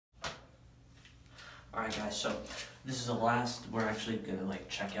Alright guys, so this is the last we're actually gonna like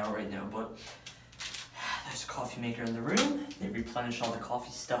check out right now, but there's a coffee maker in the room. They replenish all the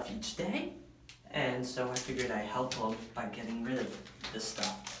coffee stuff each day. And so I figured I'd help them by getting rid of this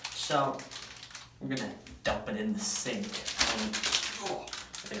stuff. So we're gonna dump it in the sink. I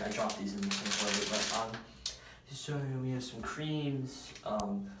think I dropped these in the sink already, but so we have some creams,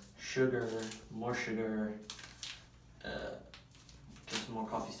 sugar, more sugar, just some more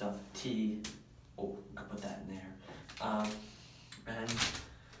coffee stuff, tea. Oh, I could put that in there. And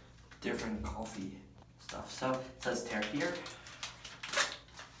different coffee stuff. So it says tear here.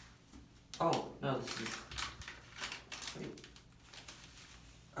 Oh, no, this is, wait.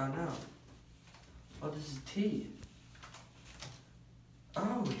 Oh no. Oh, this is tea.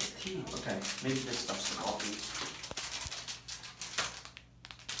 Oh, it's tea. Okay, maybe this stuff's the coffee.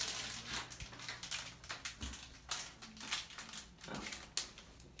 Oh.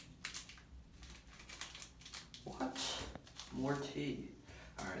 What? More tea.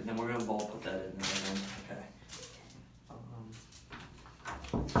 Alright, then we're gonna put that in there then. Okay.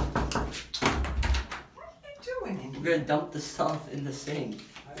 We're gonna dump the stuff in the sink.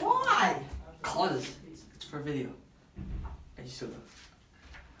 Why? Cause it's for video. Are you still?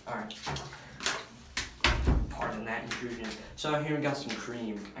 Alright. Pardon that intrusion. So here we got some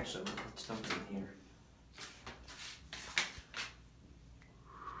cream. Actually, let's dump it in here.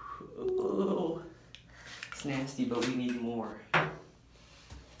 Oh, it's nasty, but we need more.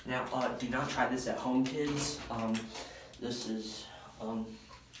 Now, do not try this at home, kids. This is, oh,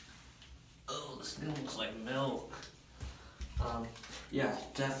 this thing looks like milk. Yeah,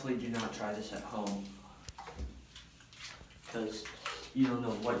 definitely do not try this at home. Because you don't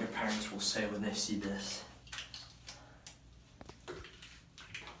know what your parents will say when they see this.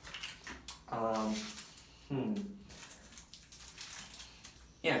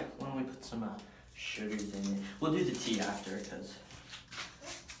 Yeah, why don't we put some sugars in it? We'll do the tea after, because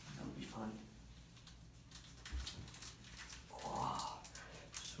that'll be fun. Oh,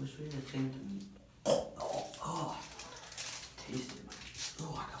 switch the thing to me. Oh, taste it.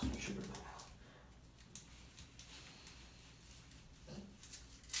 Oh, I got some sugar in my mouth.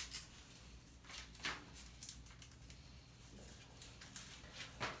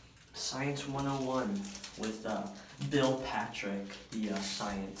 Science 101 with Bill Patrick, the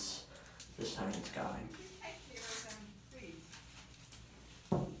science guy.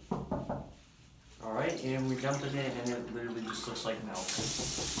 Alright, and we dumped it in and it literally just looks like milk.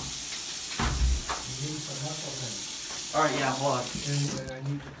 Alright, yeah, hold on.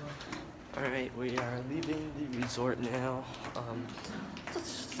 Alright, we are leaving the resort now.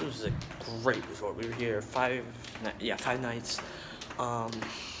 This was a great resort. We were here 5 nights.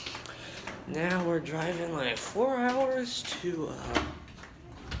 Now we're driving like 4 hours to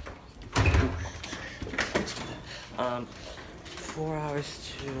 4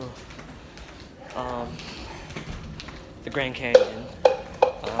 hours to the Grand Canyon.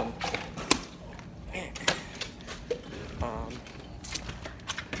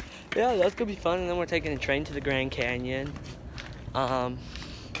 Yeah, that's gonna be fun. And then we're taking a train to the Grand Canyon.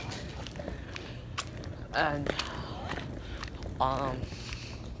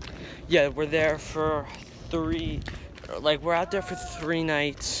 Yeah, we're there for we're out there for 3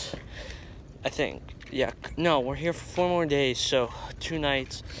 nights, I think. Yeah, no, we're here for 4 more days, so 2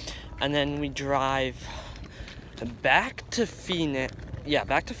 nights. And then we drive back to Phoenix. Yeah,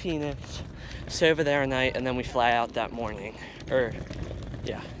 back to Phoenix, stay over there a night, and then we fly out that morning.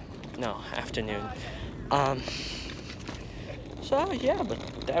 Afternoon. So, yeah, but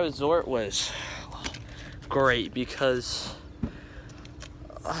that resort was great because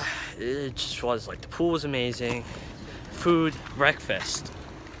it just was like the pool was amazing, food, breakfast,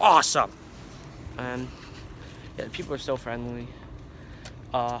 awesome, and yeah, the people are so friendly.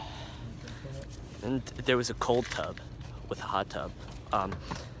 And there was a cold tub with a hot tub.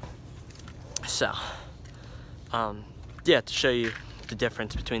 Yeah, to show you the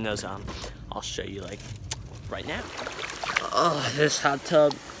difference between those, I'll show you like right now. Oh, this hot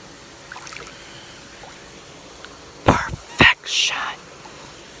tub. Perfection.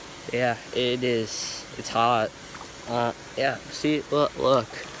 Yeah, it is. It's hot. Yeah, see, look.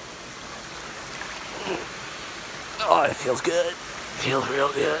 Oh, it feels good. Feels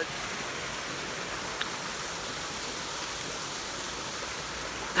real good.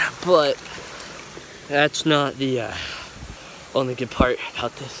 But that's not the only good part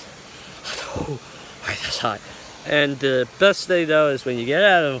about this. Oh, right, that's hot. And the best thing though is when you get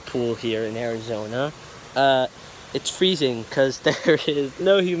out of a pool here in Arizona, it's freezing because there is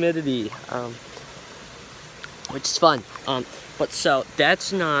no humidity, which is fun. But so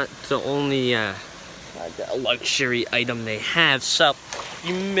that's not the only a luxury item they have. So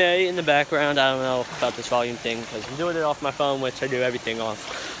you may in the background, I don't know about this volume thing because I'm doing it off my phone, which I do everything off.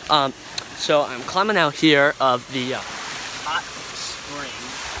 So I'm climbing out here of the hot spring,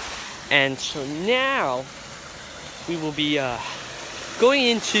 and so now we will be going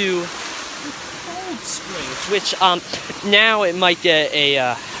into cold springs, which now it might get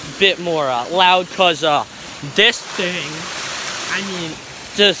a bit more loud because this thing, I mean,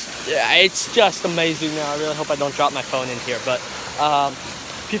 it's just amazing now. I really hope I don't drop my phone in here, but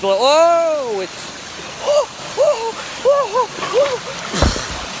people are, it's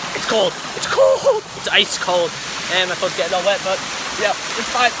cold, it's ice cold, and my phone's getting all wet, but yeah, it's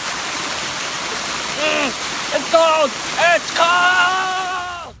fine. It's cold!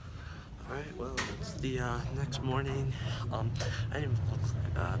 Alright, well, it's the next morning. I didn't look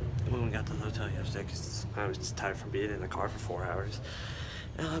when we got to the hotel yesterday because I was just tired from being in the car for 4 hours.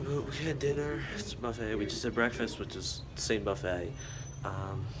 But we had dinner. It's a buffet. We just had breakfast, which is the same buffet.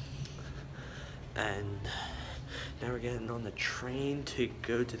 And now we're getting on the train to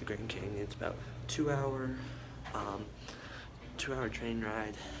go to the Grand Canyon. It's about 2-hour train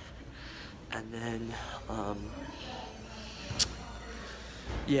ride. And then,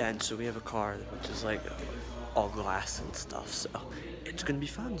 yeah, and so we have a car which is like all glass and stuff, so it's gonna be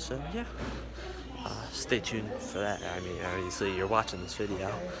fun. So yeah, stay tuned for that. I mean, obviously you're watching this video,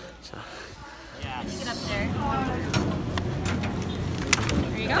 so yeah. Get up there.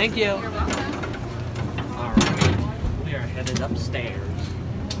 There you go. Thank you. You're welcome. All right, we are headed upstairs.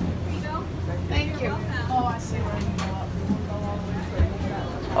 There you go. Thank you. Oh, I see where you go up.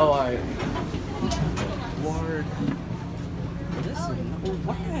 Oh, all right. Ward. Well, this is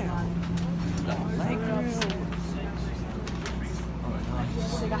wow.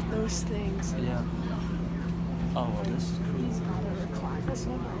 They got those things. Yeah. Oh, well, this is cool. He's got a recline. That's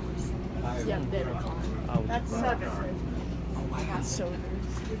not nice. Yeah, they recline. Oh, that's 7. Oh, I got sodas.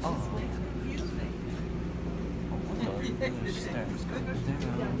 Oh.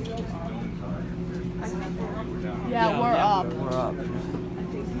 Yeah, we're up. We're up.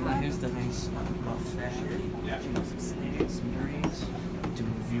 Here's the nice buffet. Some snacks, some drinks. Do a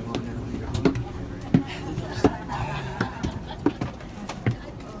review on it later on.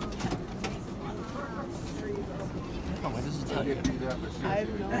 Oh, what does it tell you? I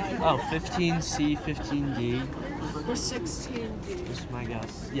have no idea. Oh, 15C, 15D. We're 16D. This is my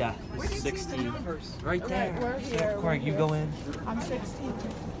guess. Yeah, this is 16. Right there. Okay, we're here. Craig, you go in. I'm 16.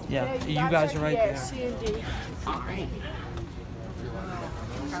 Yeah, you guys are right there. C and D. All right.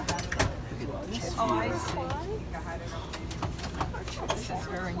 Oh, I see. This is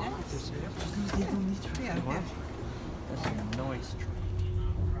very nice. Yeah. That's a noise train.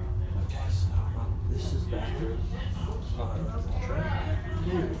 Okay, so this is bathroom.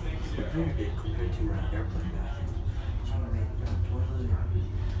 Very big compared to airplane bathroom. So we got toilet,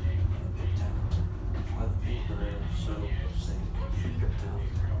 big towel, toilet paper, soap, sink, big towel.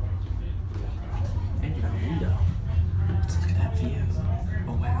 And you got a window. Let's look at that view.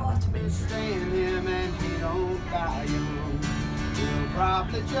 Oh wow, that's amazing. Staying him and he don't buy you. He'll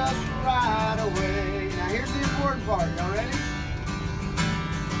probably just ride away. Now here's the important part, y'all ready?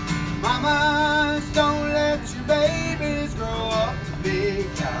 Mamas, don't let your babies grow up to be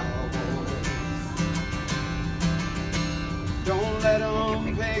cowboys. Don't let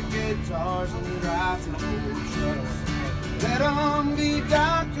them pick guitars and drive some old trucks. Let them be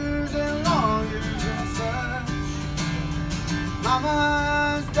doctors and lawyers and such.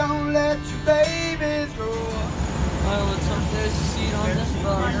 Mamas, don't let your babies grow up. Well, let's hope there's a seat on this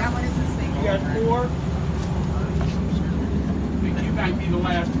bus. How much is this thing? You got 4? You might be the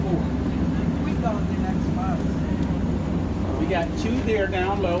last 4. We go to the next bus. We got 2 there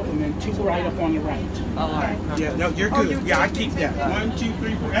down low and then 2 right up on the right. Oh, all right. Yeah, no, you're good. Yeah, I keep that. 1, 2,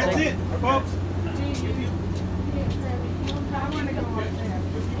 3, 4. That's it, folks. I want to go up there.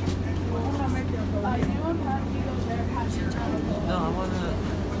 No, I want to be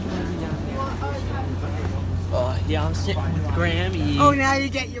down here. Yeah, I'm sitting with Grammy. Oh, now you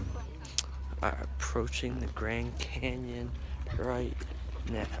get your... Approaching the Grand Canyon right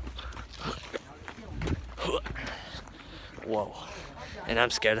now. Whoa. And I'm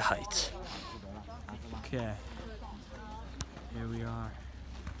scared of heights. Okay. Here we are.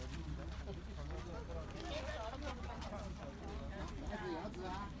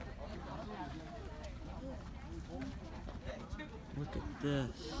 Look at this.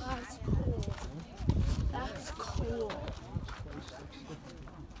 That's cool. That's cool.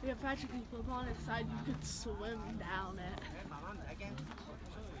 Yeah, Patrick, you flip on its side, you could swim down it.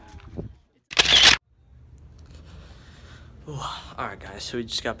 Alright guys, so we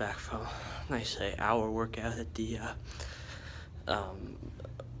just got back from a nice hour workout at the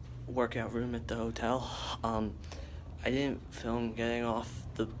workout room at the hotel. I didn't film getting off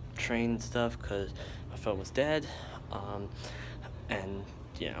the train and stuff because my phone was dead, and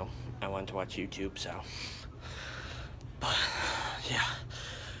you know, I wanted to watch YouTube, so, but yeah,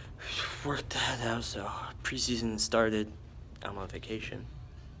 worked that out. So preseason started. I'm on vacation.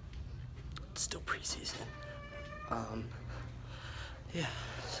 It's still preseason. Yeah,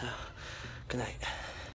 so good night.